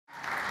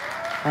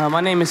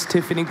My name is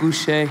Tiffany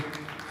Goucher,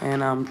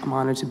 and I'm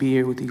honored to be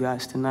here with you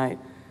guys tonight.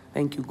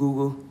 Thank you,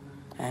 Google.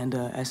 And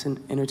as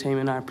an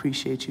entertainment, I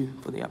appreciate you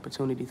for the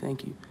opportunity.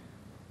 Thank you.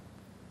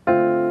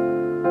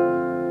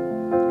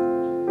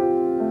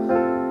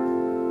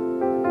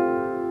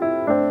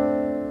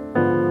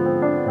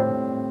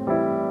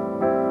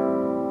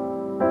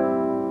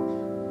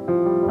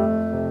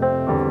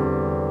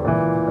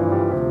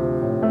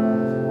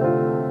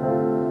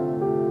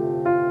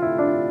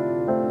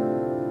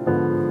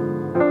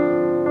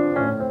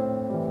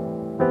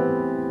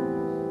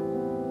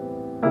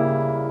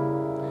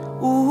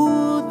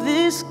 Ooh,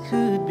 this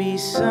could be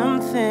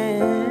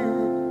something,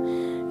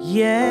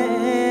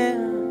 yeah.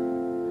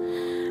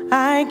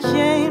 I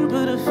can't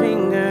put a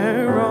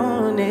finger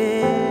on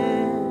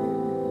it.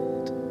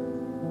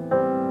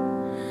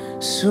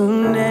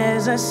 Soon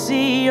as I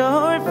see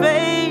your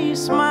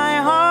face, my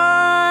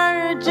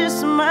heart just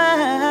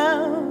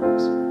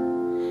smiles.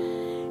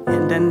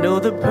 And I know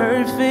the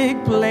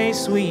perfect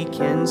place we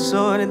can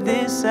sort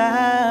this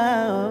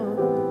out.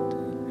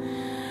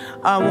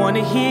 I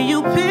wanna hear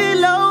you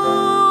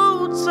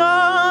pillow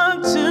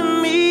talk to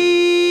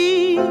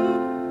me,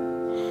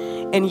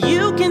 and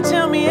you can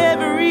tell me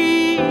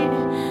everything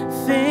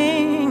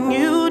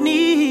you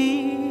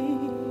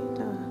need.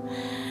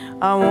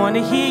 I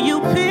wanna hear you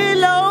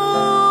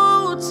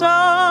pillow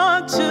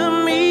talk to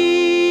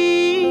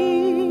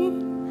me,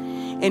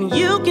 and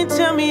you can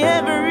tell me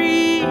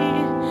everything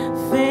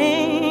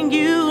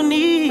you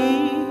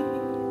need.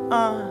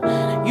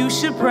 You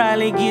should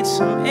probably get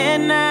some air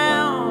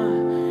now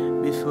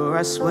before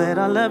I sweat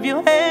all of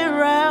your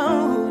hair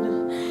out.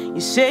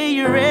 You say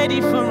you're ready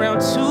for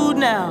round 2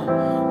 now.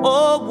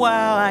 Oh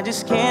wow, I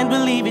just can't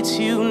believe it's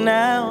you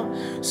now.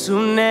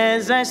 Soon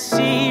as I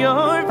see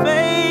your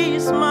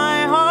face,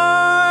 my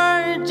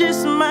heart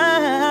just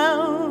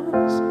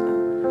smiles.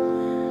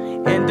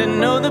 And I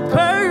know the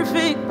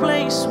perfect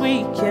place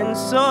we can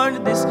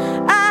sort this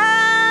out.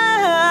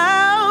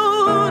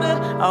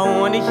 I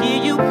wanna hear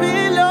you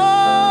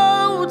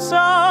pillow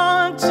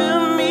talk to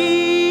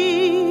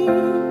me,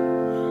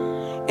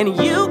 and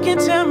you can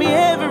tell me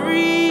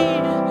everything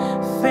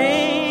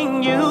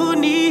you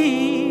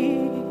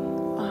need.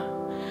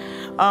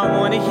 I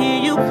wanna hear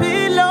you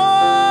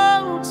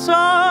pillow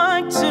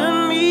talk to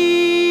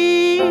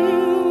me,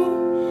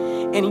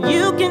 and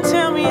you can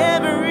tell me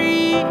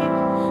everything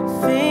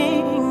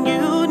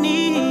you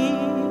need.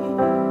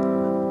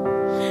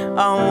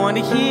 I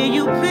wanna hear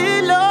you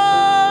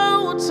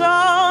pillow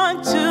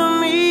talk to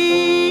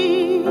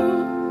me,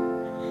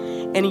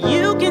 and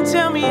you can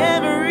tell me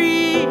everything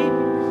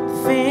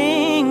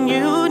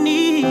you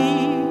need.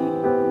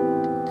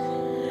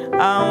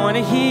 I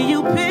wanna hear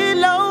you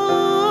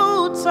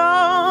pillow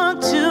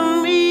talk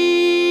to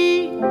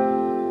me,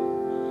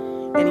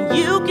 and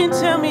you can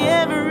tell me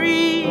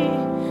everything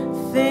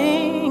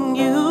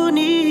you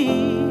need.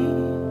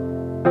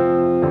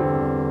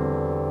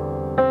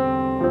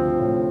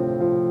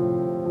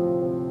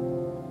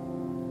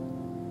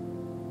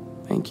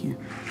 Thank you.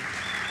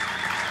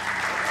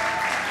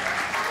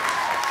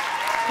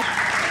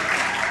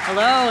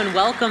 Hello and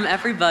welcome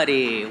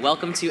everybody.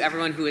 Welcome to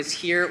everyone who is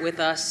here with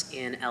us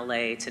in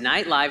LA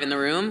tonight, live in the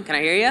room. Can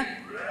I hear you?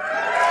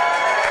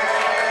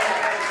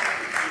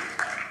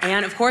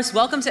 And of course,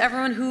 welcome to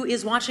everyone who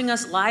is watching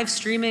us live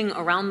streaming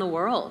around the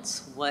world.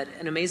 What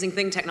an amazing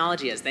thing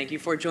technology is. Thank you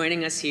for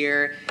joining us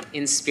here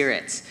in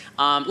spirit.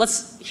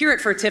 Let's hear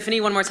it for Tiffany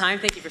one more time.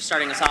 Thank you for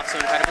starting us off so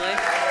incredibly.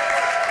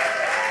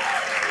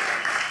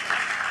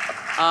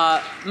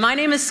 My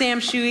name is Sam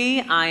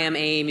Shui. I am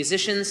a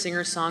musician,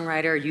 singer,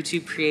 songwriter,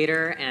 YouTube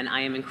creator, and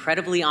I am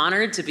incredibly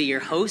honored to be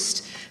your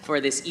host for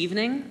this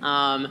evening.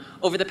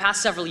 Over the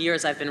past several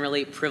years, I've been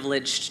really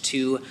privileged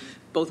to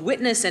both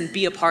witness and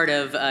be a part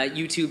of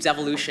YouTube's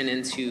evolution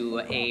into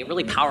a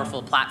really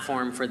powerful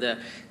platform for the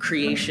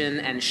creation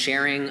and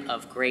sharing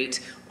of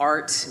great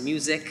art,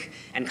 music,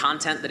 and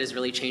content that is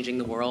really changing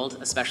the world,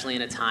 especially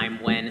in a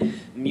time when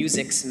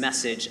music's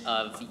message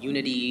of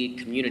unity,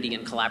 community,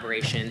 and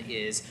collaboration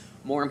is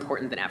more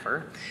important than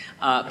ever.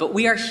 But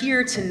we are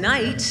here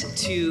tonight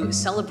to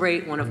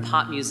celebrate one of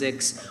pop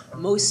music's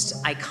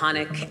most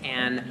iconic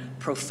and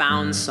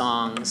profound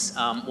songs,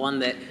 one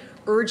that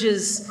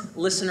urges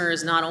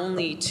listeners not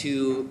only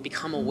to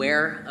become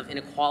aware of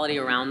inequality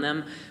around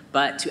them,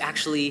 but to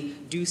actually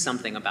do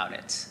something about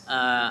it.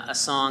 A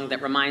song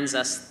that reminds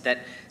us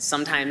that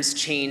sometimes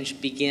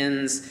change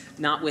begins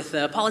not with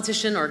a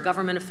politician or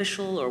government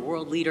official or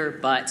world leader,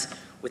 but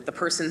with the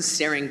person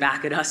staring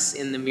back at us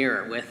in the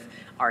mirror, with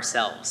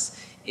ourselves.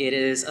 It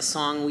is a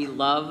song we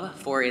love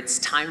for its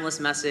timeless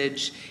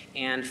message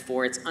and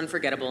for its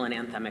unforgettable and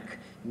anthemic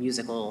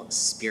musical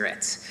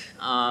spirit.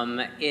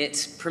 It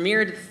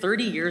premiered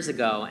 30 years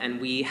ago, and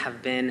we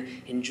have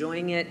been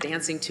enjoying it,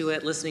 dancing to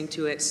it, listening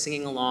to it,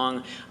 singing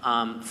along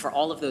for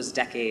all of those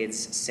decades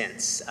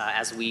since,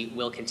 as we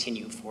will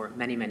continue for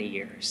many, many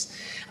years.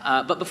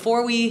 But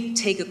before we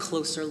take a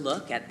closer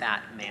look at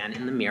that man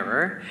in the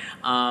mirror,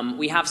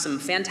 we have some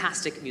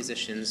fantastic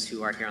musicians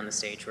who are here on the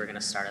stage who are going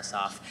to start us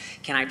off.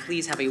 Can I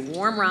please have a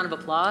warm round of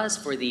applause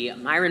for the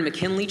Myron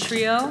McKinley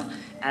Trio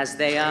as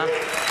they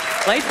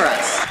play for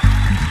us.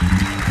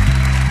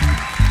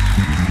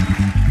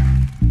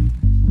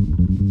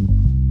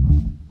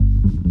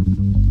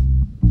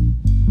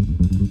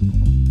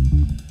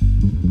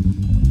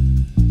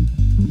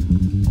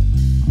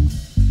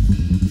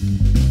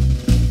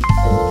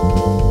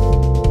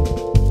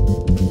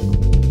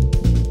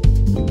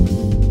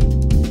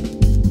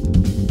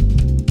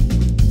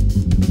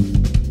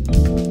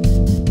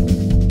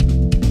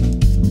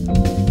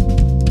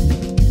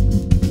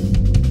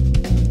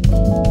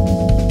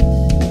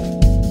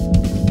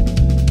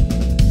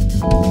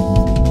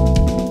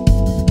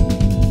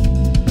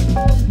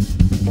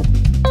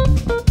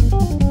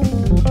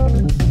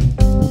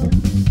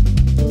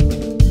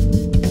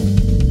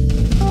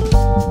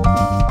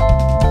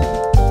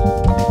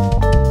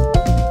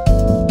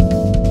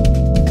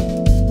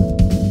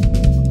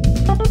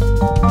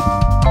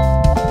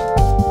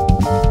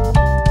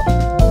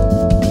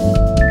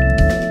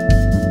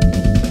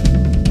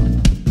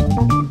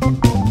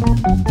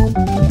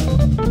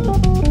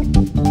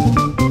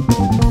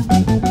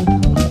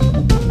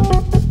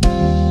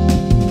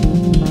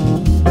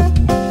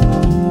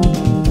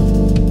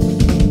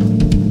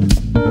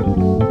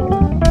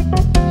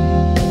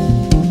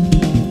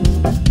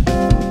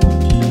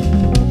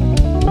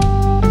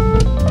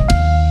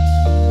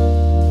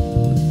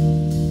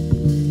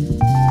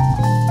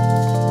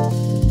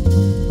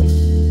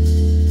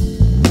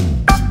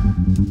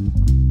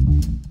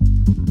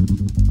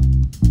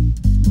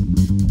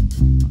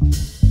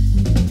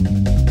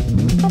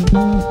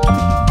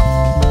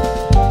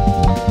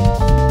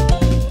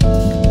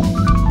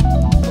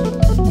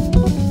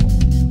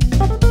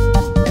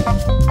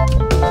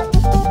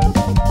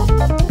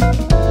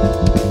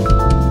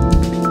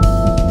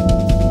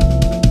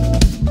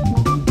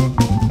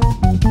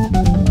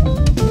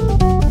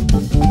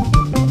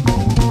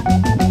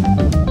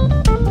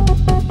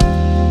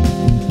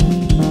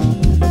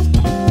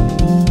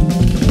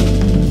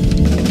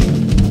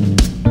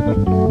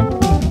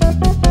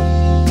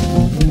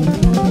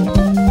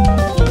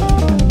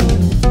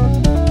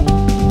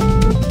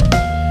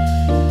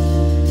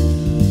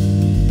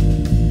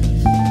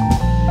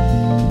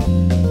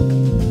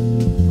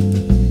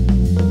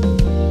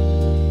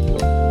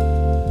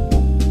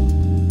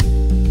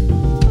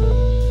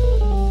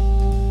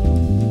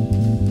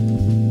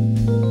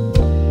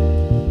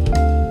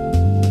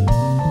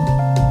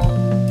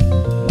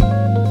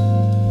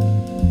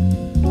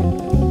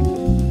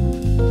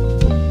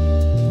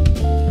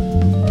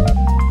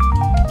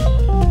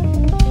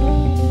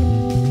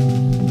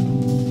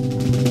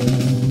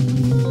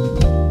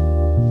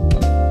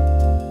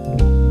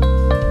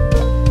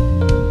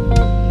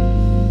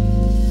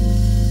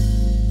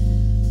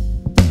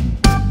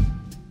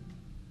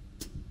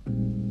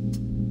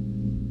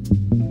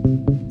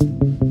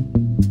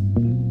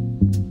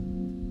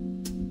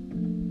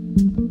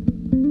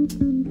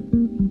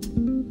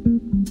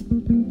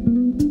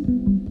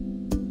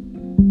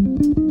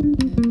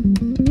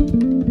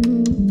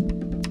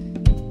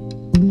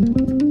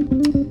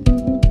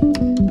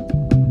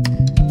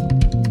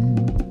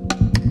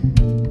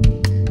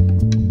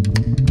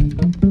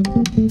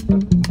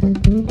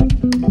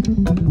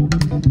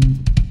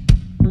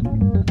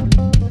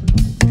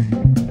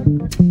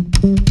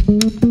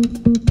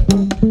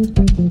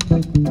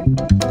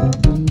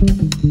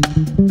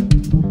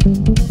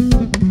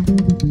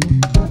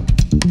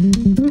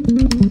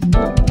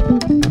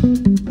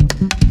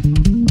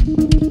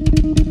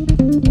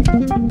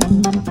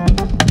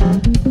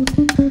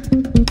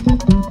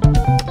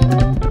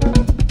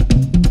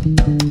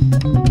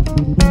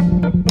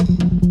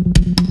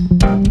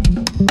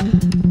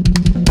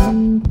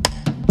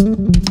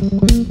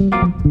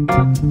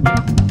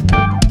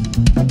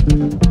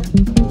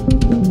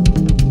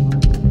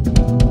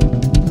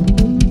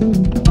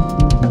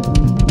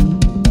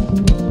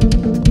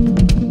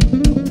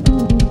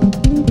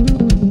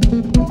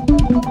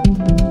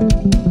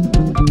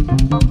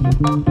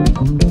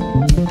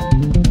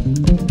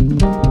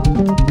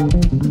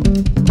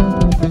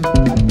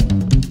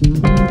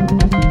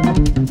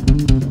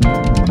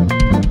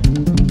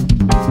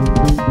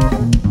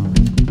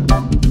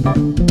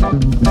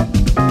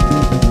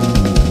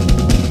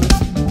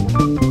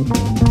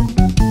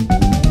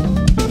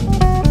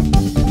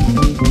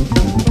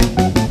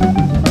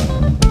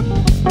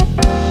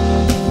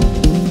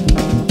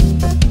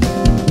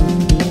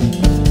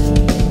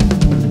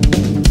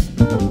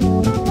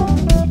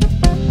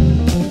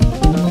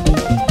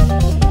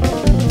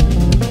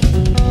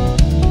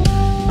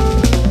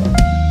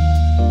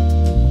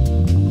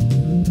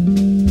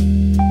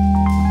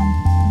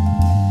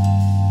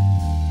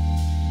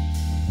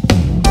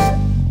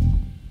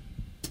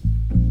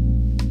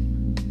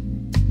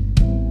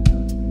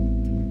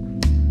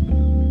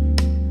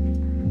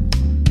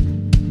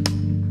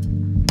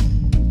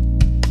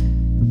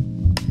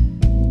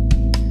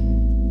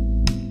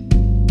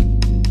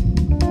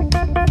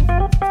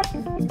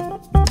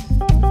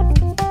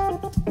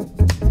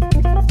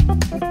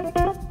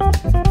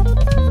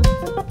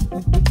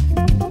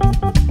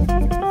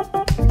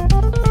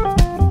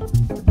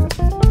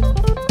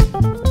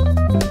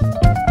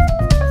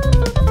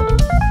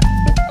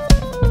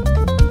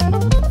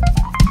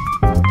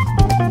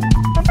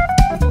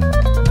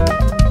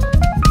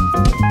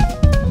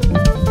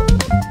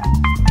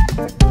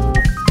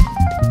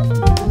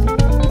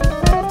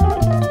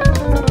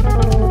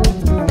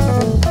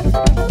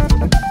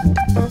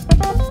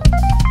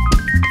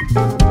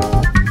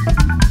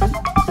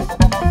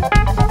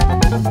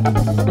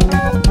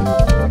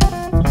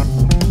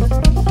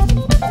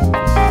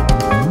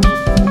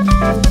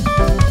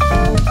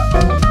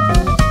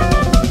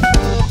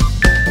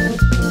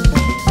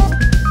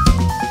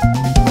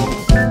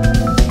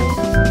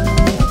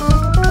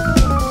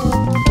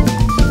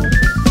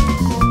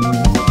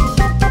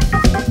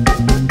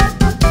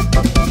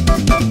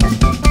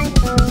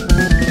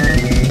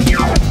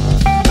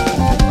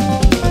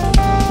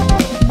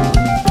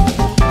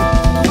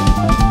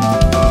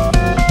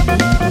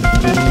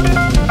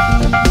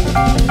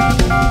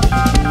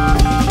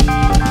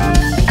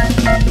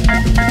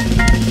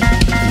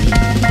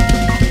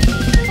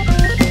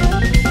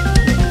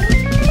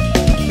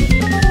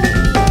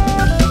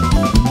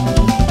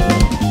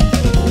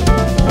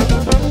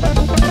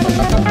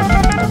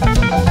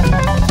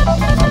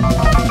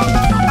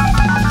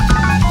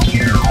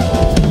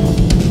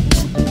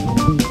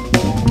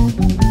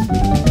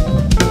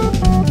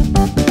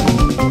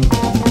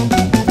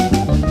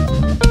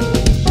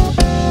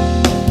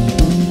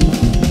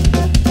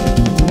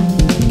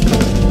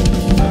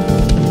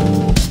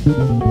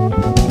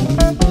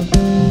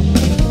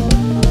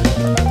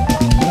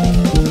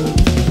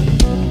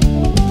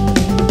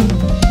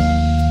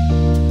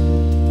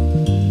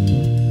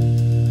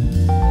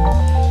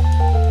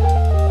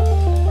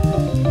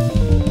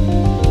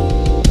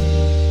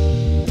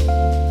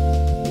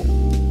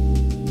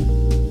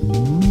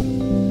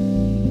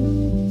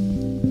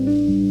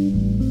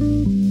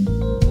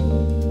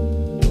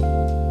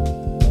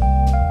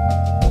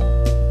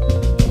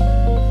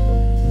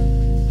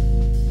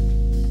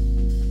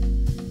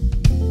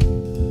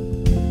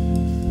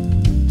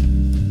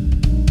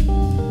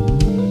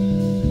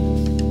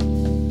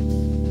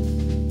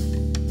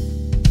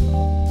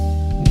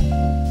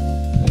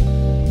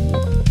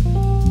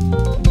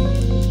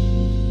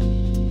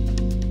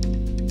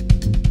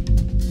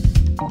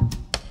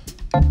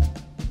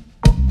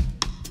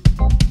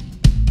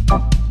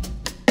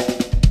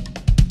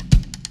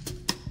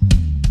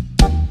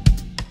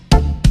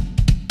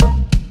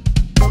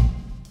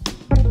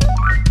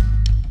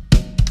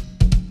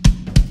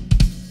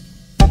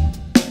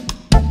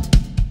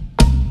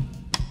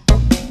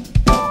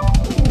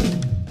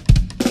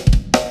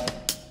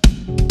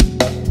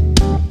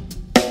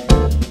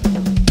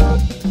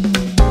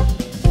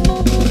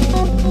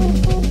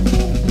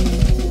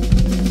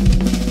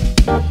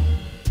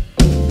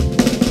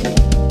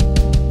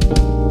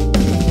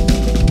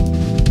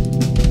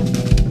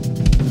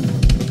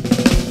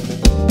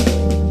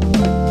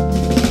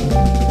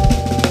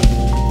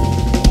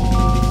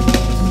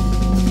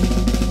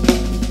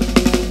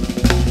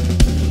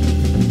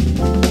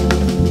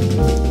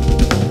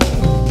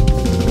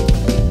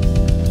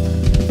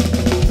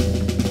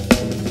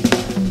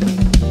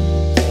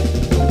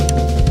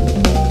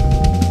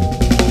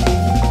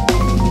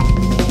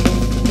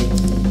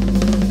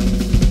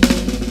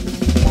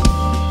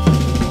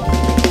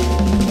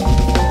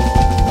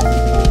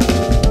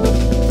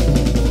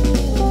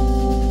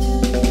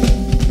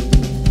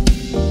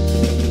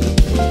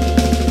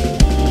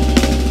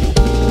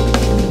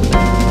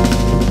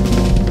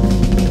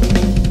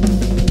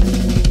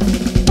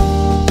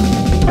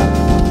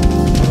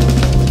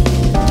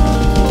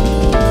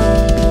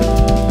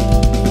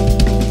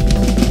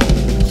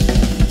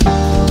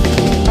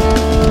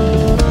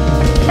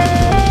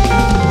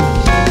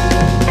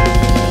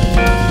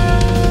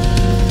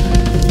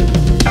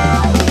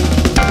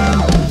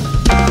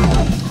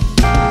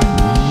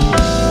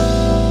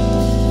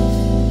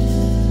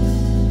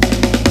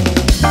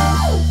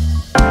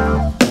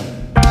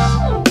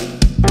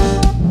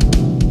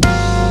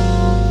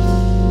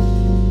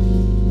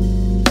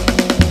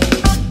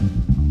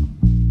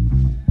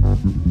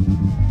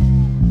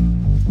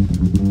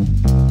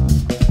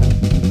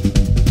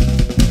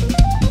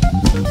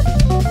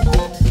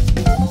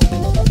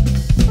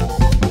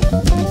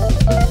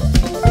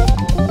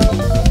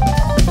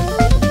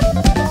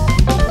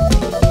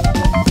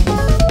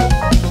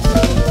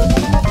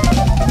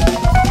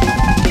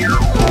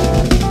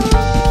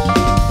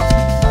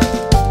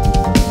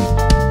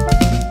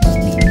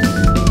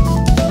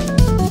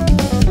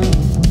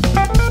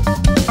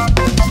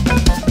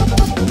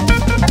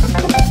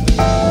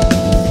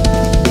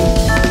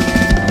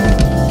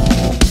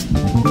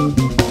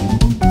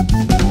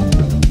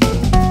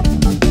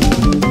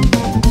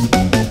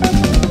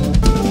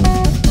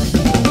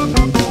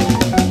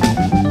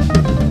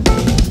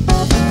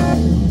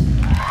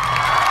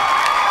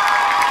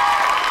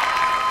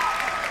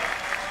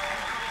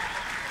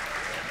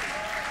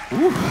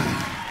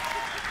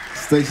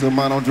 Stacey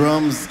Lamont on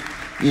drums,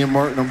 Ian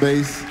Martin on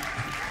bass,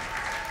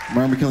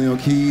 Myron McKinley on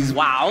keys.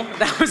 Wow,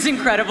 that was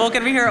incredible.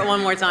 Can we hear it one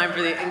more time for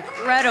the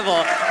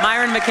incredible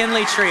Myron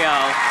McKinley trio?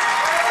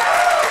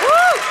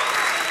 Woo!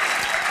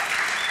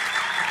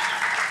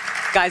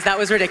 Guys, that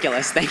was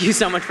ridiculous. Thank you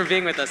so much for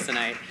being with us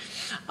tonight.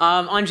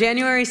 On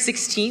January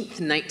 16th,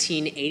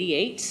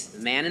 1988,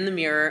 Man in the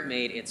Mirror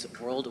made its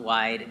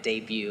worldwide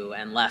debut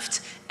and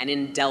left an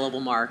indelible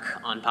mark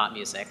on pop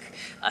music.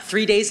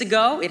 3 days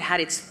ago, it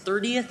had its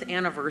 30th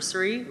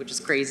anniversary, which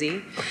is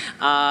crazy.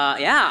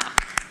 Yeah.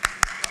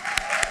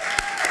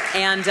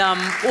 And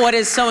what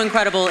is so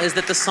incredible is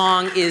that the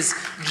song is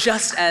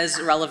just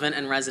as relevant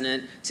and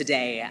resonant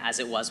today as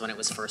it was when it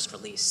was first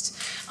released.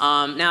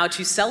 Now,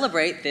 to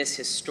celebrate this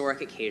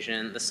historic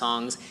occasion, the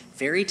song's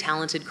very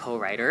talented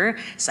co-writer,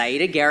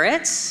 Saida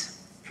Garrett,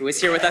 who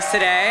is here with us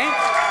today,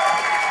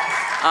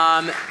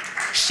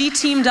 she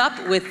teamed up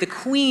with the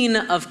queen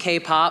of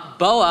K-pop,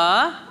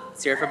 BoA.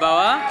 Let's hear it for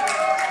BoA.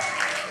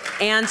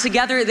 And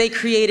together they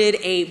created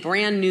a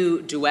brand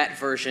new duet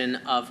version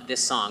of this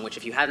song, which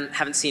if you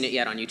haven't seen it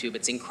yet on YouTube,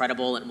 it's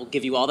incredible and will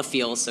give you all the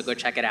feels, so go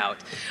check it out.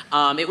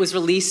 It was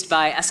released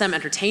by SM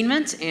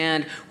Entertainment,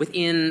 and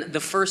within the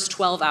first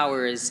 12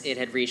 hours, it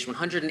had reached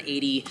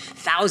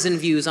 180,000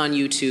 views on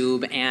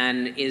YouTube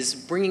and is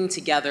bringing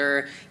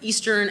together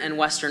Eastern and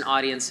Western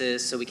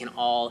audiences so we can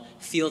all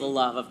feel the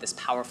love of this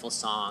powerful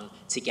song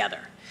together.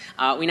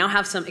 We now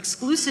have some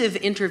exclusive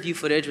interview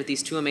footage with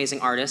these two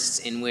amazing artists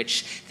in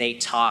which they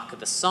talk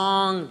the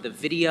song, the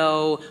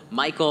video,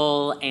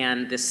 Michael,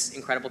 and this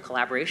incredible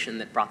collaboration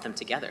that brought them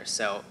together.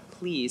 So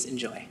please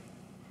enjoy.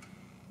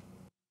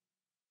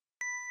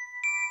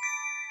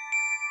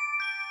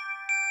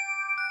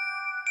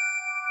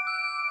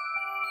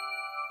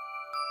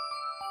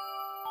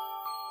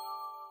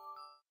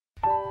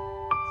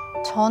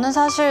 저는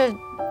사실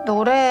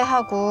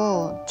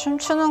노래하고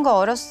춤추는 거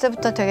어렸을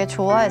때부터 되게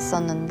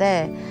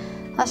좋아했었는데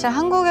사실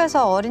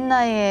한국에서 어린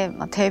나이에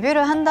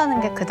데뷔를 한다는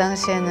게 그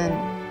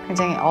당시에는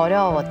굉장히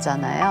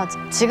어려웠잖아요.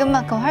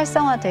 지금만큼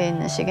활성화되어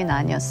있는 시기는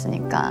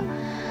아니었으니까.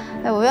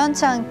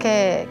 우연치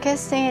않게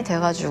캐스팅이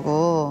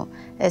돼가지고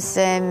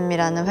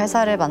SM이라는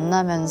회사를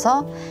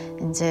만나면서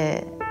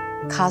이제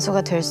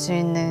가수가 될 수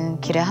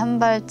있는 길에 한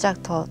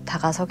발짝 더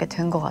다가서게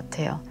된 것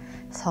같아요.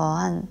 그래서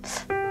한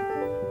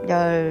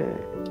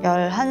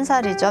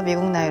 11살이죠,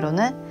 미국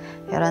나이로는.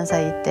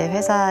 11살 이때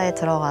회사에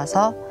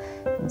들어가서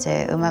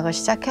이제 음악을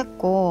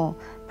시작했고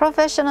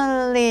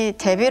프로페셔널리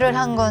데뷔를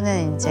한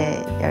거는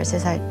이제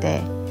 13살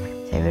때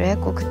데뷔를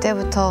했고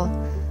그때부터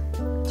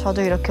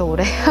저도 이렇게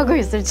오래 하고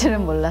있을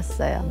줄은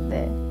몰랐어요.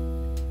 네.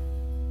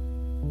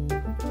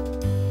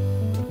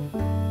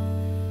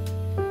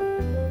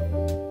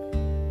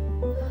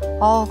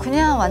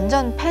 그냥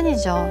완전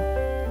팬이죠.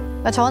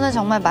 그러니까 저는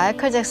정말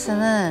마이클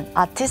잭슨은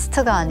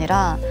아티스트가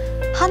아니라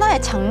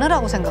하나의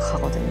장르라고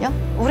생각하거든요.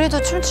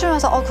 우리도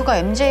춤추면서 그거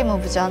MJ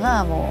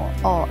무브잖아,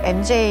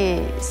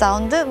 MJ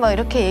사운드 뭐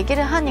이렇게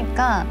얘기를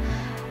하니까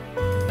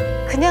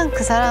그냥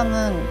그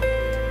사람은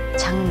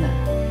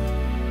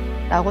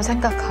장르라고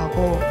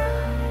생각하고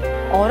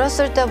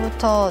어렸을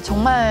때부터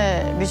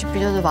정말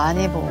뮤직비디오도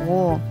많이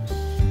보고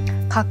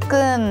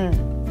가끔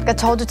그러니까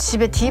저도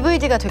집에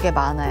DVD가 되게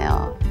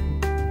많아요.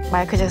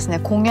 마이클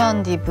잭슨의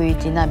공연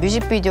DVD나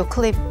뮤직비디오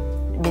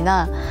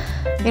클립이나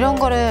이런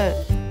거를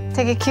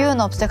되게 기운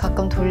없을 때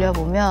가끔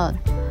돌려보면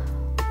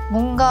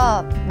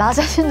뭔가 나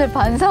자신을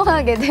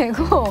반성하게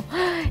되고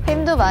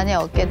힘도 많이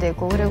얻게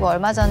되고 그리고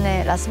얼마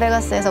전에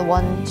라스베가스에서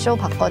원 쇼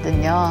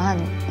봤거든요. 한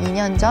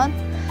 2년 전.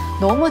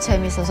 너무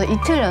재밌어서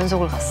이틀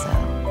연속을 갔어요.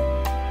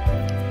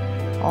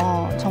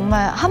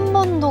 정말 한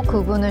번도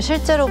그분을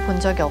실제로 본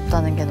적이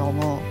없다는 게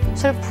너무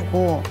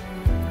슬프고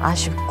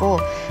아쉽고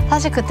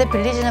사실 그때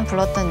빌리진을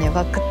불렀던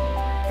이유가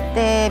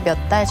그때 몇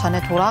달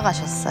전에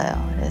돌아가셨어요.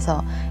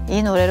 그래서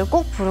이 노래를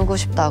꼭 부르고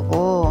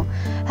싶다고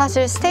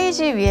사실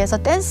스테이지 위에서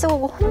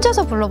댄스곡을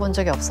혼자서 불러본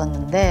적이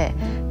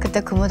없었는데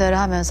그때 그 무대를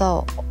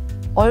하면서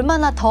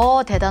얼마나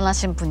더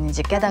대단하신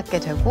분인지 깨닫게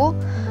되고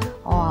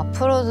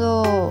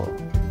앞으로도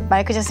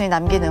마이클 잭슨이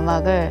남긴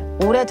음악을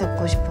오래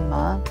듣고 싶은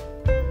마음.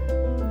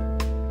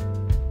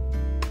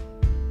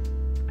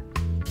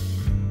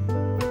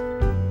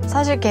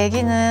 사실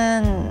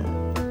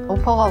계기는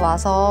오퍼가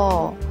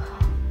와서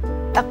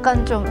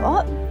약간 좀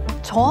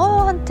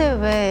저한테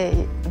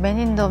왜 맨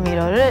인 더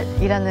미러를?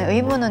 이라는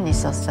의문은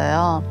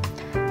있었어요.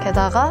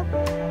 게다가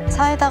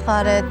사이다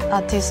가렛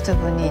아티스트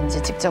분이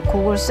이제 직접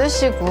곡을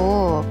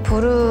쓰시고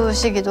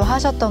부르시기도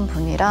하셨던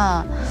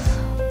분이라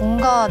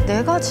뭔가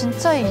내가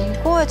진짜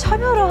이거에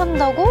참여를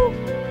한다고?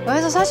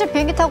 그래서 사실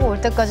비행기 타고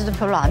올 때까지도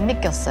별로 안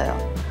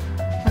믿겼어요.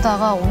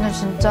 그러다가 오늘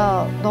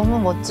진짜 너무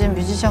멋진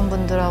뮤지션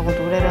분들하고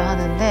노래를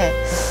하는데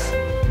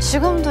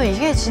지금도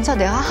이게 진짜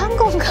내가 한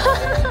건가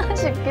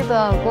싶기도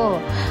하고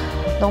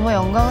너무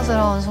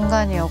영광스러운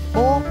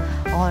순간이었고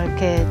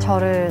이렇게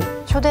저를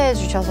초대해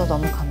주셔서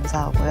너무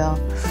감사하고요.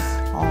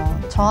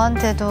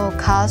 저한테도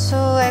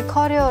가수의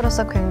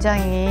커리어로서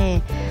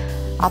굉장히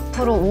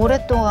앞으로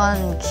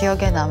오랫동안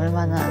기억에 남을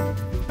만한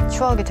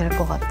추억이 될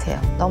것 같아요.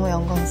 너무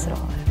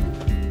영광스러워요.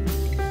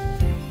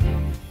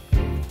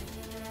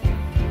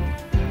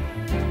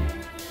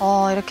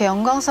 이렇게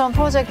영광스러운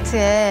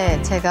프로젝트에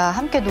제가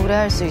함께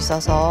노래할 수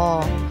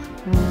있어서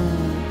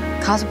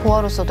가수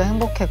보아로서도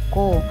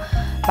행복했고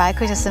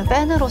마이클 잭슨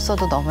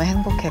팬으로서도 너무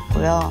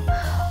행복했고요.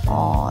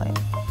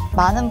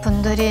 많은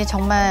분들이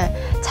정말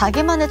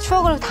자기만의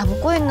추억을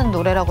담고 있는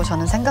노래라고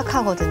저는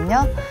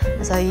생각하거든요.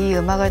 그래서 이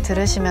음악을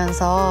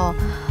들으시면서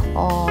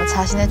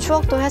자신의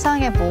추억도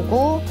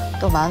회상해보고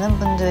또 많은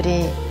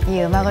분들이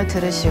이 음악을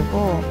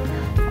들으시고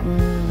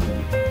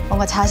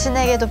뭔가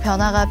자신에게도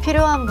변화가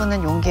필요한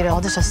분은 용기를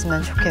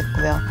얻으셨으면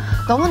좋겠고요.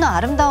 너무나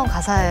아름다운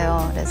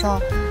가사예요. 그래서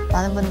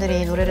많은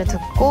분들이 이 노래를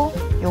듣고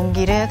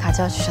용기를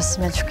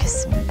가져주셨으면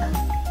좋겠습니다.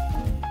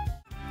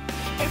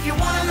 If you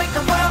wanna make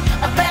the world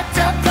a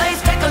better place,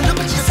 take a look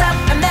at yourself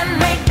and then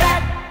make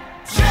that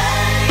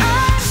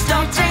change.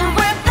 Starting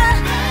with the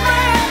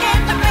man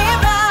in the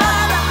mirror,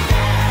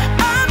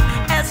 I'm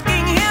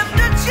asking him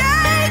to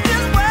change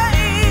his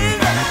ways.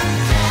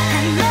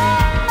 And no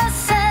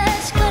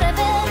message could have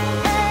been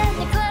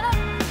any clearer.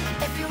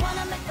 If you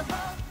wanna make the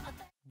world a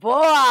better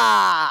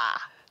Boa,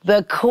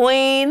 the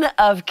queen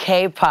of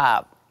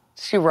K-pop.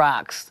 She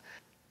rocks.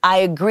 I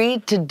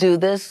agreed to do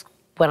this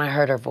when I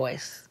heard her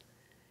voice.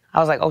 I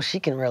was like, she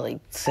can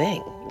really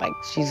sing. Like,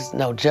 she's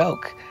no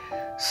joke.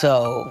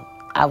 So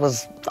I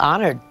was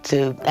honored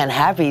and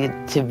happy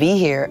to be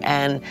here.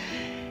 And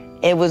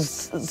it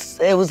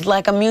was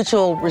like a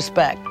mutual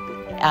respect.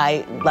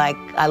 I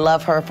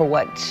love her for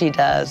what she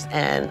does,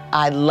 and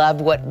I love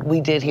what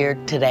we did here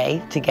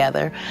today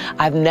together.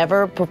 I've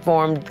never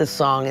performed the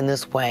song in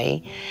this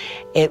way.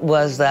 It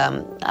was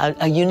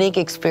a unique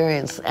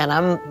experience, and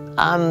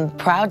I'm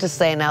proud to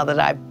say now that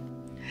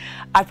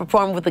I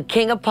performed with the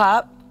King of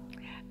Pop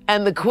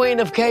and the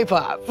Queen of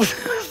K-pop.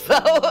 So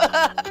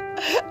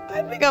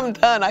I think I'm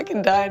done. I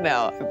can die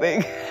now, I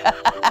think.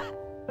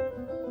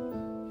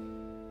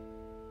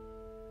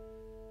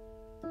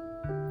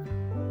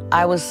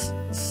 I was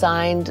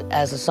signed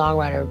as a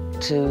songwriter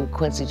to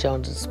Quincy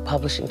Jones's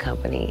publishing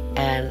company,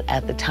 and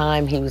at the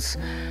time he was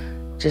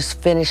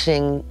just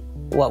finishing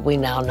what we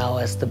now know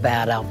as the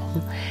Bad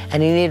album,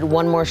 and he needed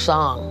one more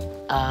song.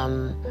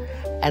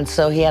 And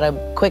so he had a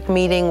quick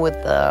meeting with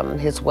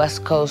his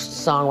West Coast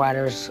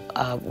songwriters,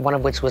 one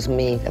of which was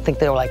me. I think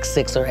there were like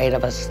 6 or 8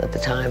 of us at the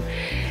time.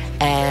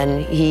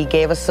 And he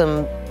gave us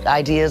some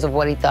ideas of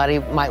what he thought he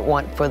might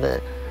want for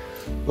the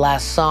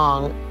last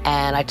song,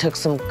 and I took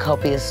some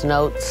copious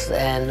notes,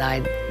 and I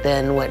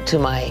then went to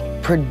my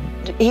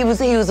he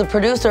was a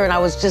producer, and I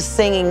was just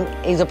singing.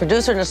 He's a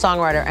producer and a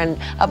songwriter, and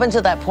up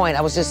until that point,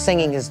 I was just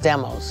singing his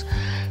demos.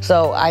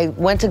 So I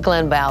went to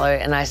Glenn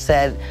Ballard and I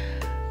said,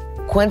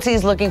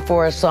 Quincy's looking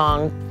for a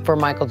song for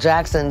Michael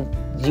Jackson.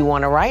 Do you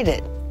want to write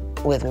it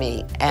with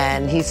me?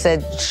 And he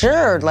said,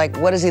 sure. Like,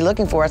 what is he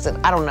looking for? I said,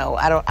 I don't know.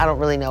 I don't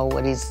really know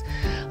what he's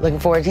looking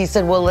for. He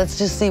said, well, let's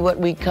just see what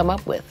we come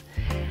up with.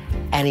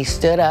 And he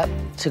stood up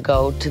to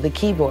go to the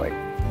keyboard.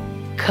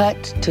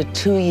 Cut to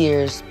 2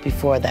 years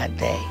before that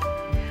day.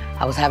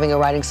 I was having a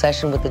writing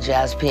session with a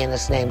jazz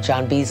pianist named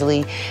John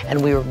Beasley,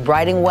 and we were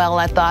writing well,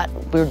 I thought.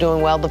 We were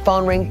doing well. The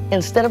phone rang.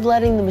 Instead of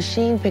letting the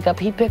machine pick up,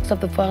 he picks up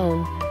the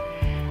phone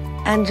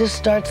and just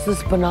starts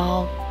this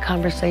banal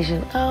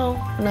conversation. Oh,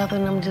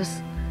 nothing, I'm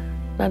just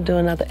not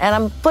doing nothing. And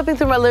I'm flipping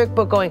through my lyric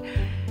book going,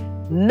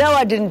 no,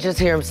 I didn't just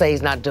hear him say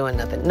he's not doing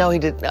nothing. No, he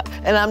didn't.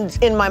 And I'm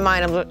in my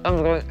mind, I'm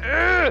going,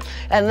 ugh.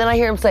 And then I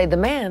hear him say, the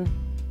man.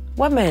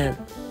 What man?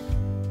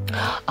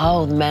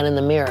 Oh, the man in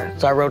the mirror.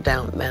 So I wrote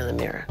down man in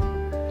the mirror.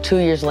 2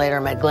 years later,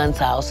 I'm at Glenn's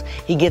house.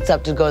 He gets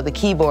up to go to the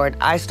keyboard.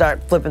 I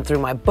start flipping through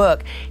my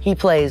book. He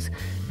plays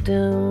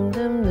doom,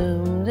 doom,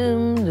 doom,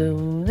 doom,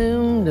 doom,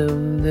 doom,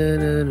 doom, doom,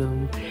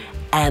 doom.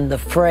 And the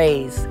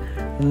phrase,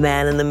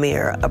 man in the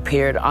mirror,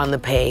 appeared on the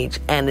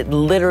page. And it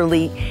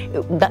literally,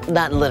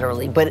 not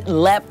literally, but it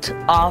leapt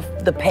off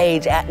the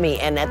page at me.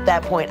 And at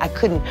that point, I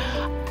couldn't,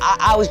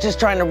 I was just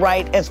trying to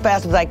write as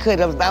fast as I could.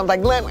 I was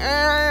like, Glenn,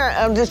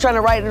 I'm just trying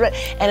to write.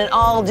 And it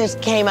all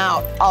just came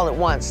out all at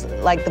once.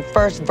 Like the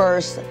first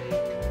verse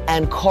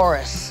and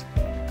chorus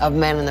of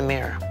Man in the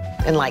Mirror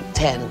in like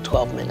 10,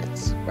 12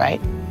 minutes,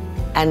 right?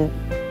 And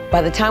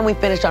by the time we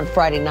finished on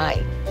Friday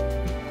night,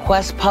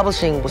 Quest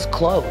Publishing was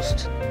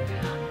closed.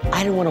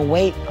 I didn't want to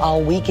wait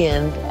all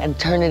weekend and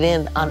turn it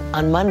in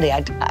on Monday.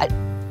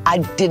 I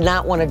did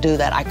not want to do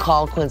that. I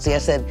called Quincy. I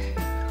said,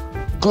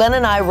 Glenn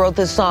and I wrote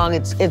this song.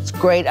 It's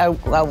great. I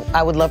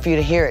would love for you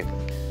to hear it.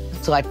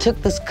 So I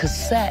took this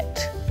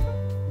cassette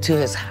to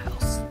his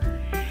house.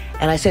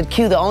 And I said,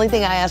 Q, the only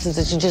thing I ask is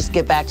that you just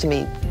get back to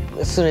me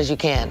as soon as you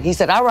can. He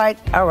said, all right,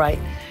 all right.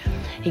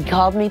 He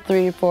called me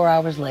 3 or 4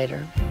 hours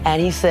later,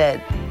 and he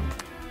said,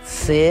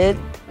 Sid,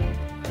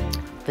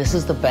 this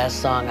is the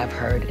best song I've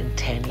heard in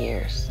 10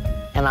 years.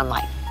 And I'm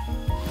like,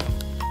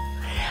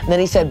 and then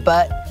he said,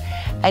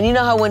 and you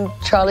know how when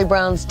Charlie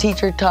Brown's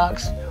teacher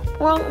talks,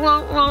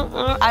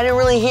 I didn't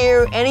really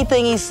hear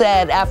anything he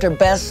said after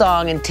best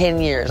song in 10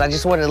 years. I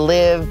just wanted to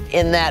live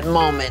in that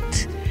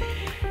moment.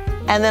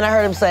 And then I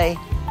heard him say,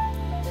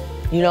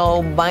 you know,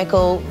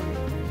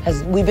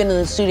 we've been in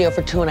the studio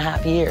for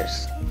 2.5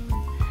 years.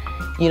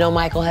 You know,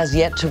 Michael has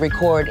yet to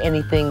record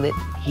anything that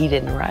he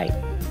didn't write.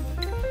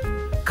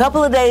 A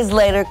couple of days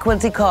later,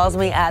 Quincy calls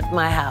me at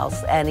my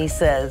house and he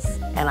says,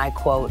 and I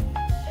quote,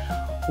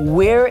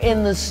 we're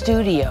in the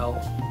studio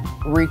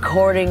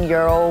recording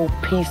your old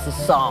piece of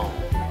song.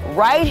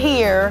 Right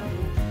here,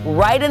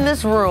 right in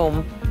this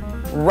room,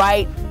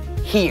 right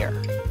here.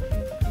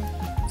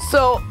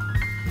 So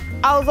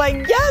I was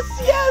like, yes,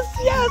 yes,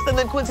 yes. And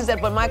then Quincy said,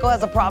 but Michael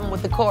has a problem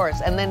with the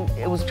chorus. And then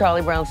it was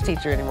Charlie Brown's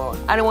teacher anymore.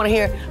 I didn't want to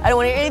hear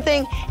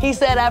anything he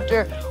said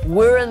after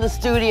we're in the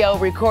studio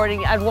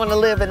recording. I'd want to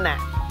live in that.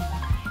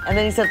 And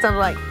then he said something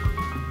like,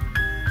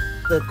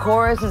 the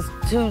chorus is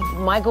too,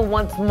 Michael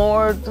wants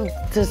more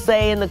to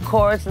say in the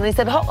chorus. And they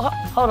said,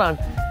 hold on.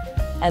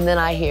 And then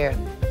I hear,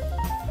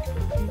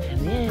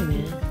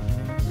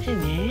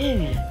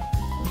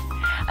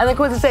 and then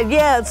Quincy said,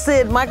 yeah,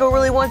 Sid, Michael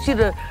really wants you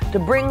to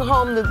bring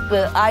home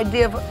the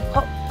idea of,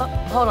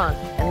 hold on.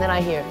 And then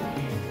I hear,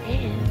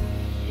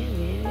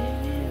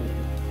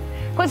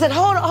 Quincy said,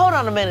 hold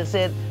on a minute,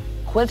 Sid.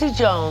 Quincy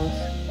Jones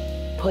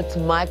puts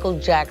Michael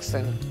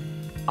Jackson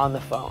on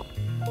the phone.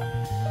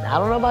 Now, I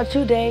don't know about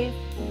you, Dave,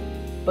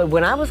 but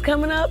when I was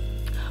coming up,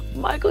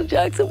 Michael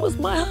Jackson was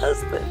my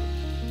husband.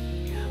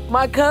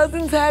 My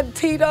cousins had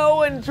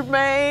Tito and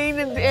Jermaine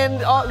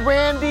and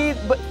Randy,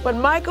 but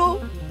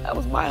Michael, that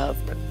was my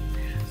husband.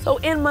 So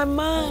in my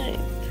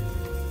mind,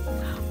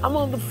 I'm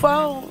on the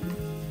phone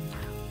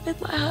with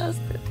my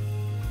husband.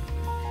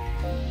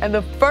 And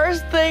the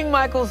first thing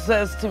Michael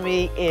says to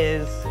me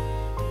is,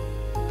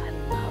 I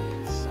love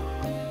this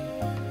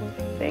song.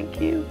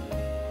 Thank you.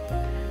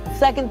 The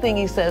second thing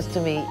he says to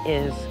me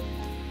is,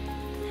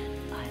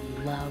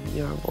 I love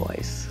your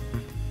voice.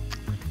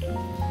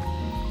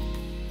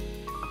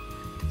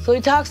 So he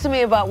talks to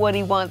me about what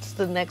he wants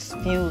the next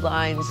few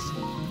lines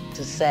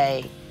to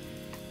say.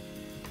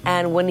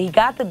 And when he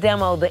got the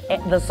demo,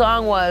 the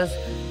song was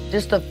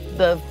just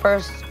the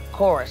first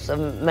chorus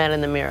of Man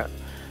in the Mirror.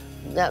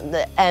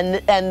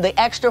 And the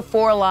extra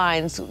 4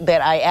 lines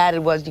that I added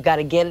was, you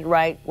gotta get it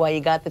right while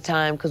you got the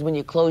time, because when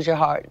you close your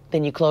heart,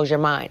 then you close your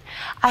mind.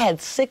 I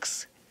had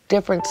 6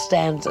 different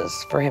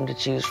stanzas for him to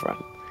choose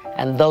from.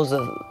 And those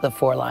are the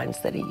 4 lines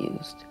that he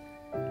used.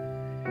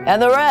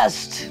 And the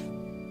rest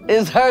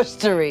is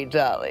herstory,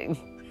 darling.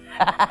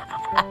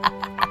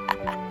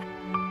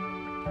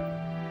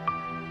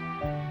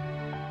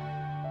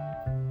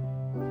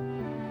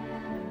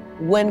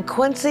 When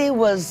Quincy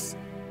was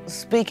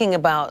speaking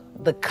about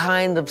the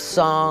kind of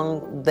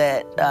song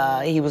that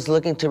he was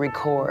looking to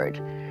record,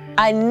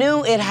 I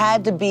knew it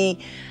had to be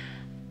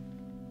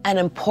an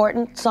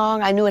important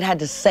song. I knew it had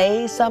to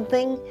say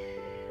something,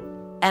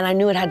 and I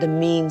knew it had to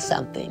mean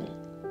something.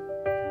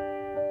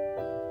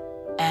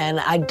 And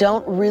I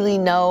don't really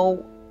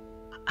know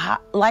how,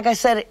 like I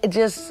said,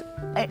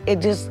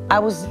 I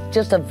was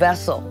just a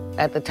vessel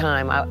at the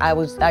time.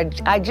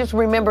 I just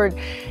remembered,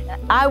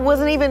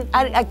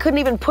 I couldn't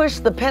even push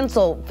the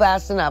pencil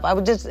fast enough. I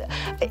would just,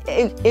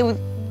 it was,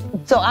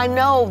 so I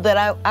know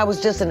that I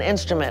was just an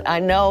instrument. I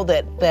know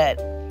that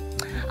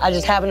I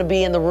just happened to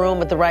be in the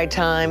room at the right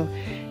time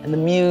and the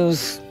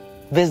muse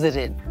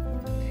visited.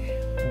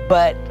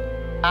 But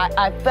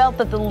I felt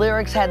that the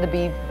lyrics had to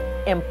be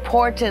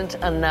important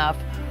enough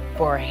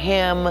for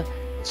him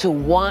to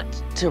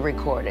want to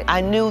record it. I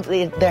knew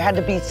there had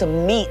to be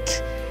some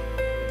meat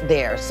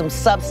there, some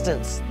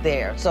substance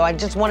there. So I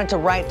just wanted to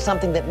write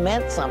something that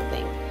meant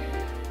something.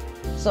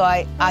 So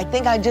I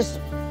think I just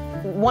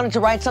wanted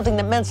to write something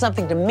that meant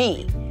something to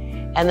me.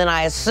 And then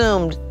I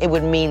assumed it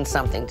would mean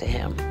something to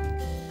him.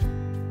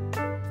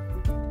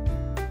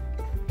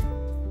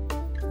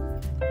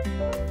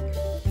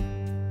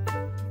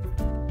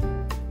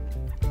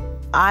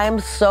 I'm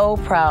so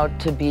proud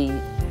to be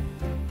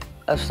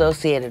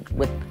associated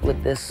with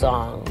this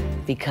song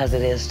because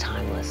it is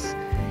timeless.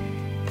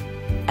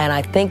 And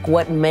I think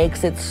what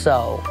makes it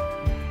so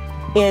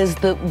is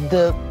the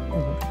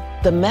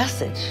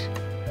message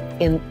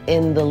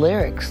in the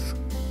lyrics,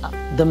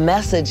 the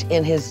message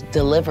in his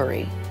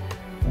delivery,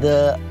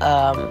 the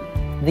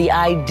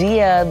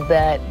idea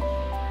that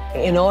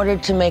in order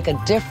to make a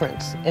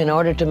difference, in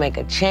order to make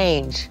a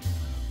change,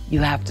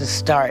 you have to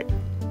start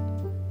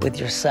with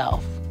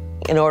yourself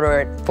in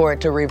order for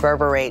it to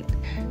reverberate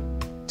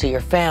to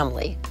your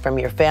family, from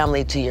your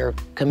family to your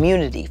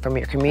community, from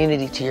your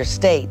community to your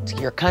state, to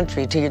your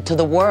country, to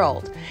the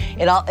world.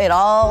 It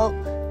all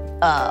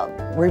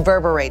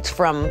reverberates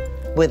from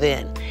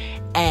within.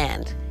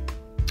 And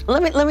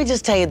let me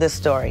just tell you this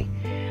story.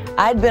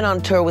 I'd been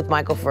on tour with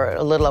Michael for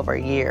a little over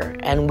a year,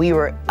 and we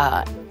were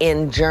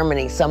in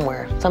Germany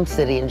somewhere, some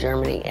city in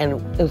Germany,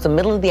 and it was the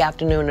middle of the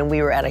afternoon, and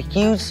we were at a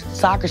huge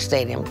soccer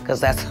stadium,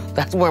 because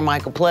that's where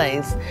Michael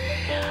plays.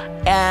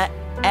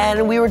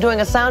 And we were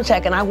doing a sound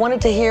check, and I wanted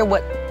to hear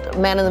what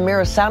Man in the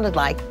Mirror sounded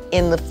like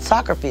in the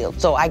soccer field.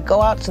 So I go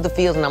out to the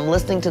field, and I'm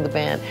listening to the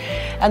band,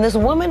 and this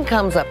woman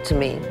comes up to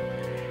me,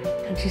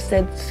 and she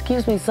said,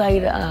 "Excuse me,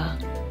 Saida,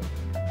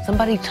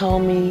 somebody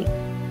told me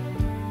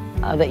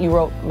that you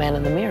wrote Man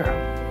in the Mirror."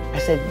 I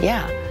said,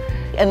 "Yeah."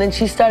 And then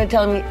she started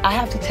telling me, "I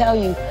have to tell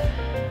you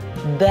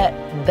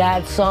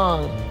that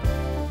song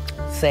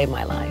saved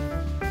my life."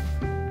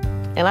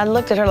 And I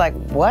looked at her like,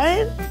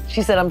 "What?"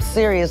 She said, "I'm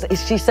serious."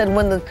 She said,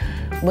 when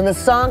the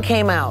song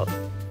came out,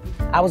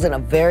 I was in a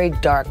very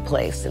dark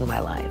place in my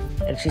life.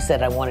 And she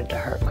said, I wanted to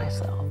hurt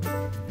myself.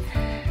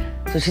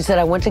 So she said,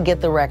 I went to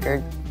get the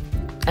record,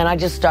 and I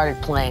just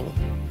started playing.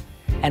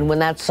 And when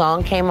that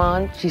song came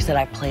on, she said,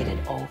 I played it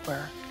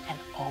over and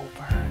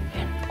over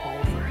and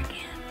over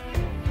again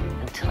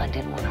until I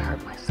didn't want to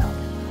hurt myself.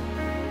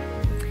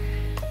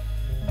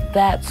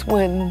 That's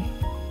when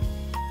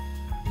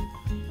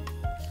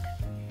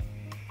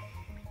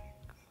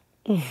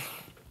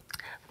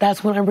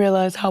I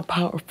realized how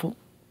powerful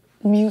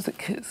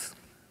music is.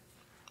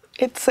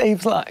 It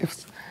saves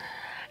lives.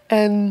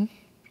 And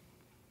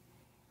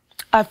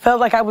I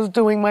felt like I was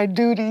doing my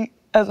duty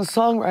as a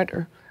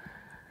songwriter.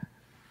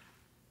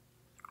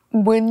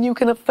 When you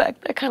can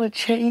affect that kind of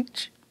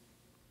change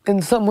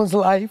in someone's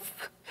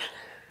life,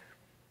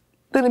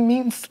 then it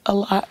means a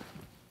lot.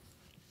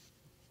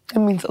 It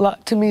means a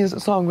lot to me as a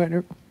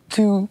songwriter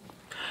to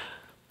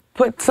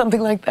put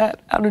something like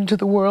that out into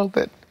the world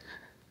that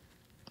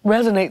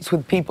resonates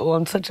with people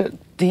on such a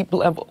deep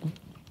level.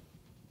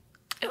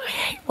 And I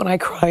hate when I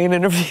cry in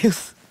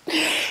interviews.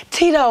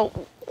 Tito,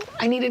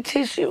 I need a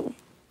tissue.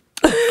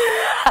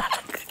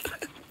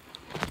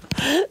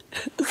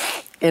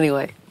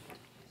 Anyway,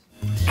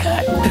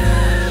 cut.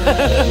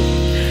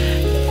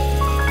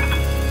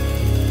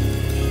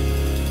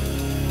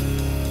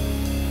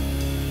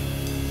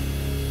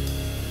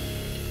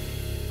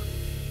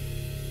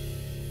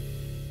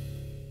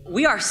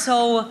 We are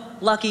so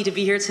lucky to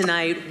be here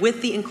tonight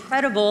with the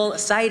incredible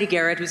Saida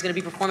Garrett, who's going to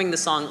be performing the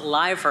song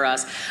live for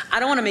us. I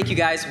don't want to make you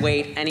guys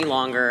wait any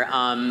longer.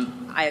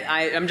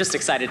 I'm just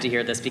excited to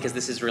hear this because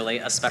this is really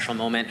a special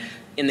moment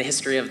in the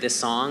history of this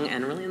song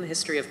and really in the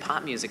history of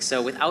pop music.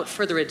 So without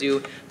further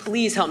ado,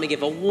 please help me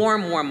give a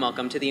warm, warm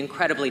welcome to the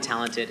incredibly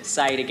talented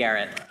Saida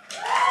Garrett.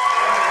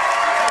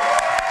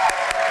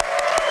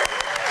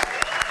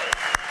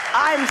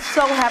 I'm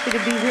so happy to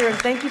be here, and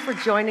thank you for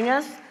joining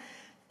us.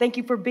 Thank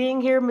you for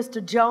being here,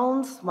 Mr.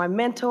 Jones, my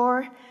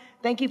mentor.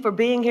 Thank you for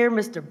being here,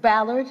 Mr.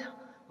 Ballard,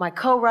 my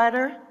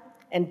co-writer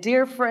and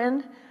dear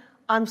friend.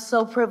 I'm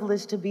so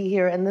privileged to be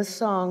here, and this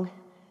song,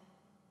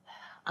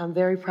 I'm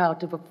very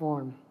proud to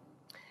perform.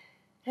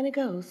 And it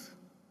goes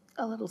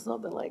a little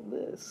something like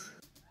this.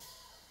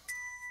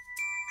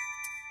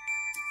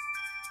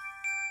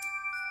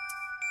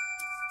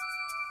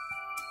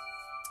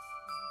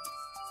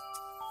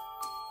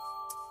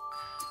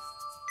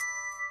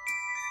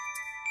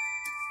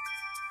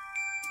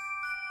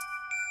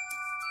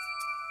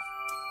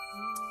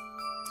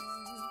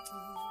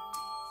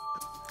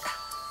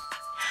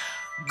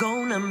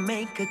 Gonna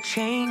make a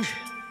change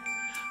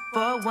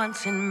for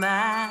once in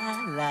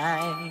my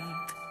life.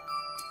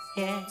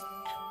 Yeah.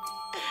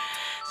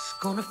 It's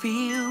gonna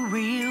feel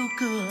real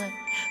good.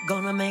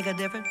 Gonna make a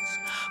difference.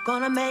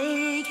 Gonna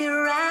make it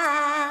right.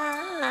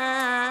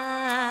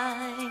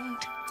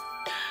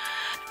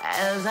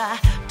 As I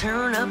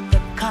turn up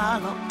the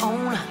collar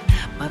on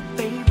my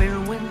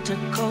favorite winter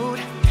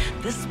coat,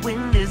 this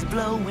wind is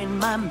blowing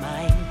my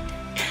mind.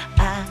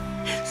 I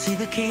see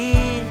the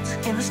kids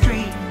in the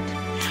street,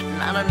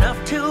 not enough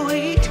to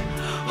eat.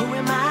 Who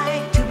am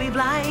I to be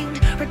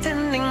blind,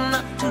 pretending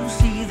not to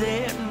see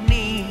their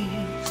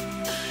needs?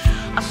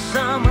 A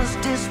summer's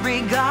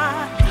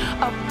disregard,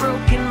 a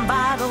broken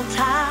bottle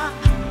top,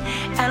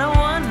 and a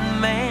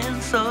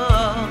one-man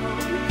soul.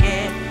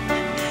 Yeah,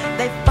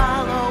 they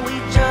follow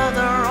each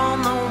other on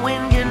the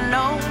wind, you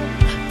know,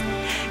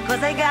 'cause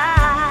they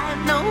got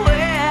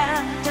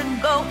nowhere to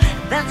go.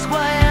 That's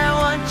why I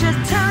want you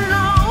to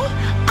know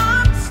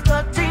I'm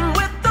starting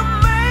with the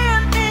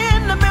man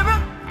in the mirror.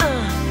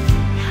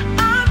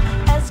 I'm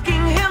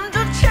asking him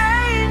to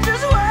change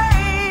his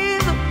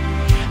ways,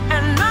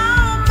 and no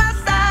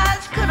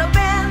message could have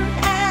been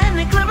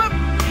any clearer.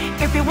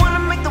 If you want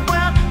to make the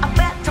world a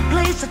better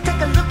place, so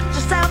take a look at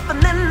yourself and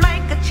then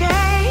make a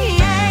change.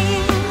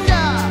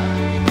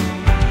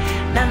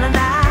 Na na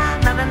na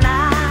na na na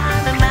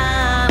na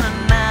na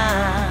na.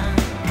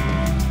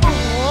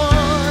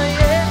 Oh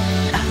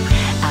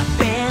yeah, I've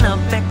been a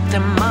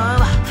victim of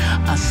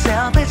a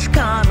selfish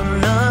kind of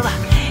love.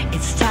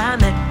 It's time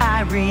that I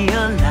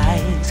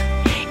realize,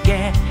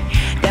 yeah,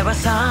 there are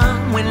some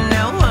with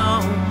no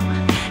home,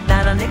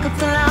 not a nickel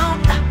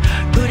alone.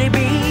 Could it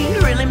be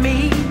really me,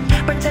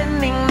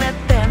 pretending that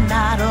they're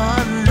not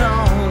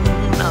alone?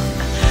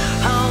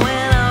 Oh,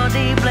 in a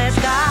deep blue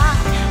sky,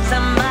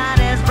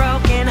 somebody's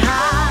broken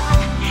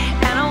heart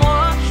and a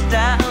washed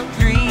out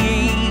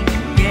dream.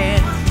 Yeah,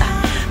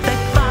 they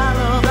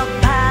follow the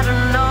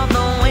pattern of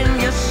the wind,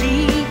 you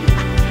see,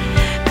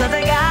 'cause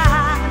they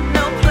got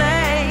no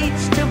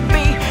place to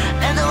be.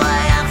 That's why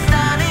I'm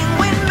starting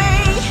with me.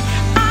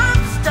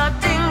 I'm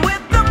starting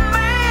with the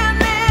man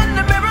in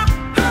the mirror.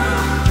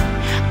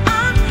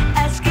 I'm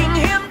asking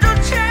him to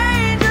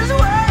change his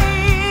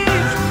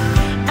ways,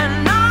 and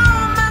no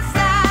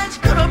message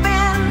could have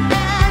been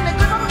any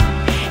clearer.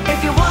 If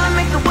you wanna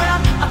make the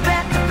world a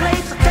better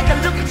place, so take a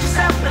look at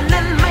yourself and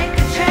then make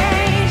a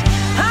change.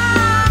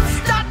 I'm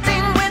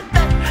starting with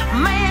the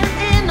man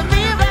in the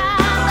mirror.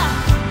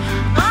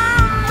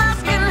 I'm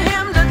asking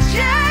him to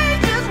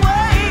change his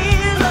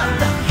ways,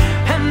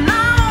 and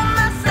no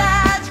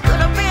message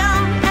could have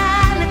been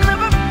any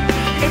clearer.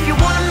 If you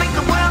wanna make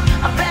the world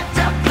a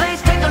better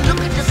place, take a look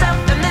at yourself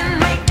and then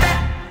make that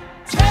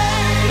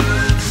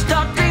change.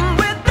 Starting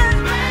with the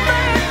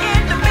man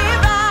in the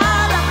mirror.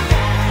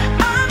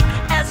 I'm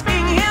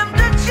asking him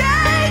to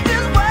change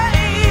his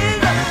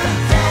ways.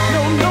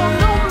 No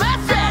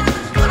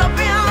message could have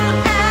been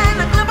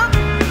any clearer.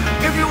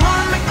 If you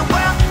wanna make the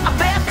world a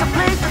better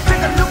place, so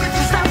take a look at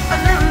yourself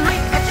and then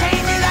make a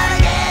change. You gotta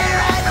get it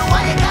right the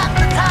way you got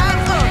the time,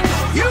 so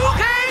you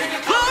can't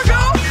close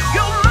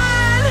your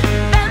mind.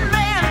 That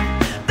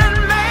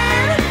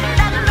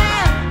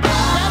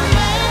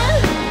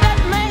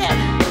man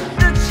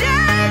to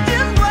change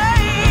his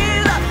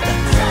ways.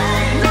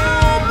 No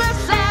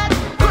message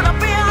could have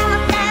been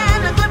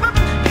any clearer.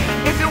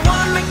 If you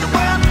wanna make the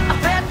world a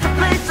better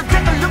place, so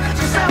take a look at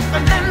yourself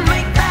and then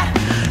make that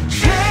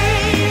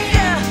change.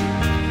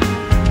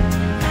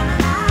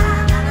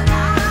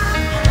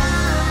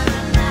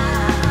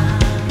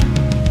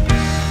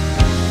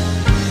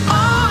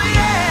 Oh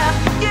yeah,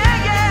 yeah,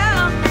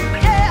 yeah,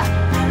 yeah.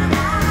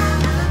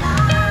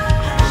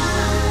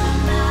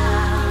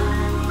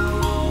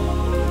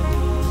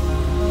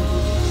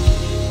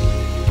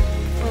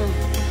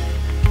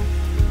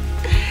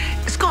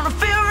 It's gonna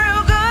feel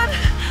real good.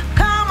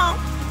 Come on.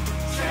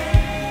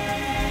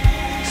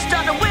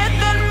 Starting with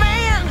that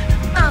man.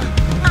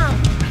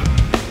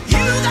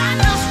 You got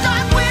to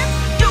start with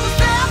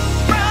yourself,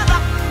 brother.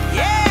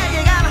 Yeah,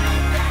 you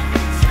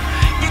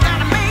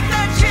gotta make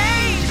that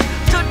change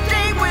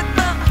today with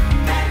the.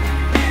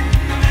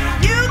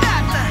 You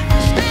got to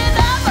stand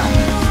up,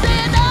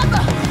 stand up,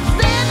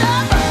 stand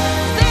up,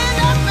 stand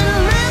up and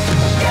lift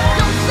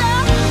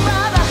yourself,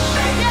 brother.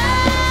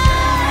 Yeah,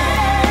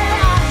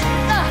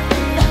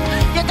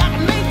 you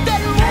gotta make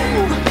that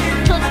move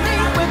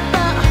today with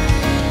the.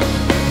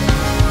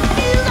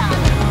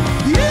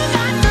 You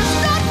got to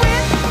start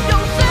with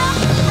yourself,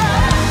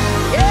 brother.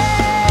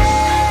 Yeah,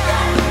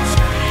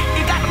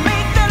 you gotta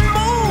make that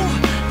move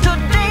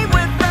today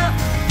with the.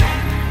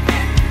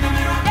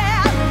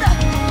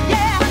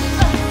 Yeah,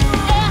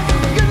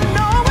 you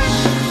know it,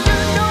 you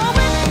know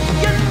it,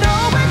 you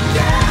know it.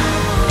 Yeah.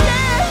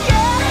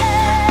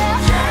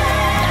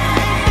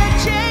 Make that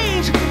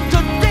change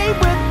today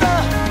with the.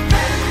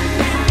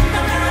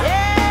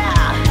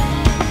 Yeah.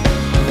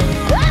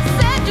 I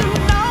said you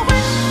know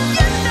it,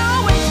 you know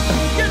it,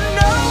 you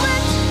know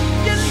it,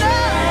 you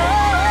know.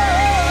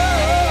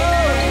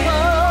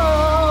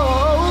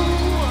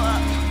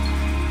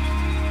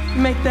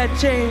 Make that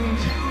change.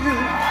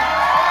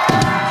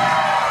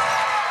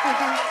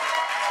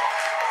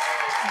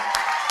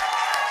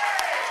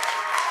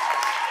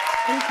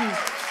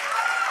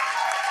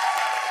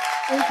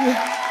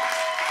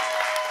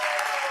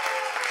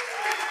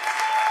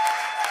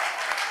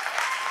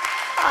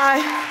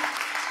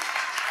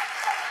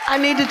 I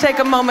need to take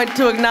a moment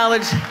to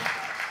acknowledge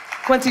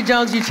Quincy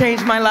Jones, you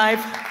changed my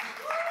life.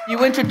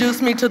 You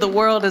introduced me to the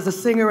world as a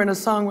singer and a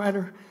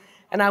songwriter,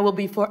 and I will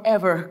be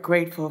forever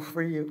grateful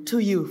to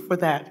you for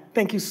that.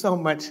 Thank you so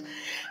much.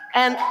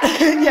 And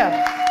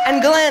yeah,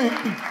 and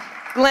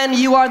Glenn,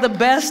 you are the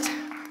best.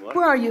 What?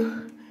 Where are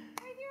you?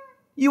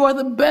 You are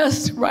the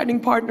best writing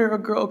partner a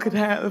girl could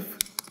have.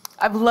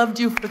 I've loved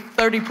you for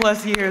 30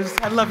 plus years.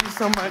 I love you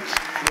so much.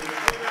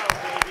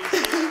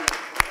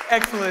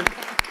 Excellent.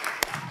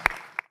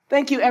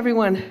 Thank you,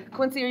 everyone.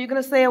 Quincy, are you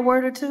gonna say a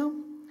word or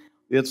two?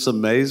 It's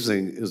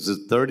amazing. Is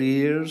it 30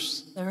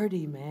 years?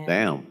 30, man.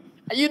 Damn.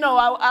 You know,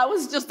 I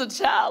was just a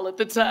child at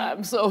the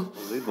time, so.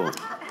 Unbelievable.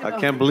 I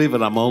can't believe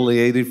it. I'm only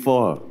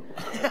 84.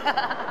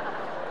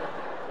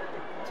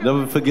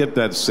 Never forget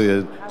that,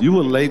 Sid. You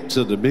were late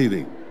to the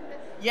meeting.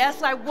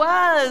 Yes, I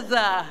was.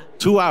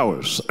 2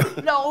 hours.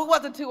 No, it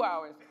wasn't 2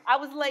 hours. I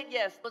was late,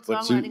 yes. But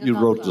you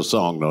wrote the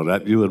song, though.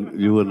 That you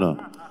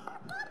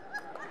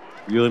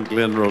and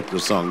Glenn wrote the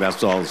song.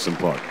 That's all that's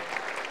important.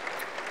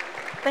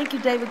 Thank you,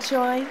 David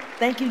Choi.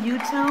 Thank you,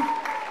 YouTube.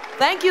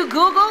 Thank you,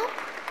 Google.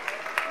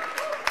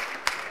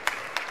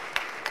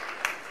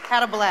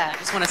 Had a blast. I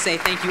just want to say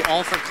thank you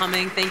all for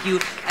coming. Thank you,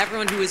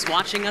 everyone who is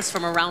watching us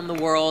from around the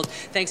world.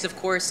 Thanks, of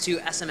course, to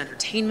SM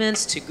Entertainment,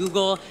 to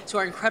Google, to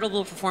our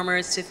incredible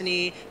performers,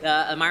 Tiffany,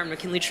 the Myron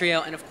McKinley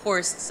Trio, and of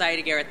course,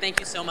 Saida Garrett. Thank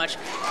you so much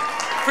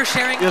for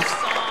sharing this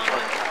song.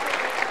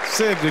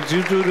 Sid, did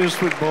you do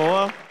this with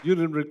Boa? You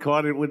didn't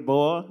record it with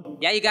Boa?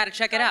 Yeah, you got to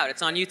check it out.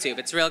 It's on YouTube.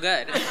 It's real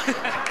good.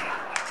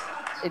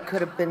 It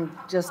could have been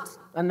just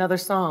another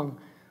song,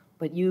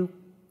 but you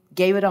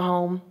gave it a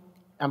home.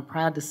 I'm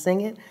proud to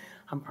sing it.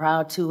 I'm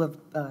proud to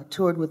have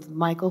toured with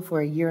Michael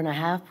for 1.5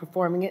 years,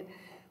 performing it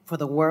for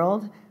the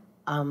world.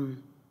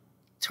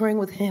 Touring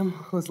with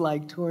him was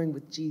like touring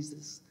with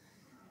Jesus.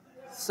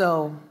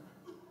 So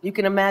you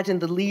can imagine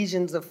the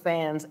legions of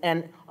fans,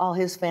 and all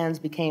his fans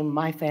became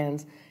my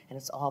fans, and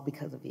it's all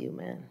because of you,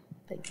 man.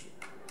 Thank you.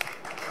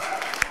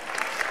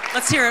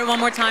 Let's hear it one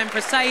more time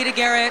for Saida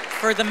Garrett,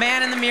 for The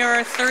Man in the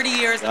Mirror, 30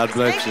 years. God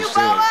bless you, Sid.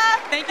 Boa.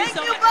 Thank you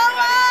so much.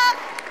 Boa.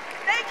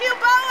 Thank you,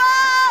 Boa.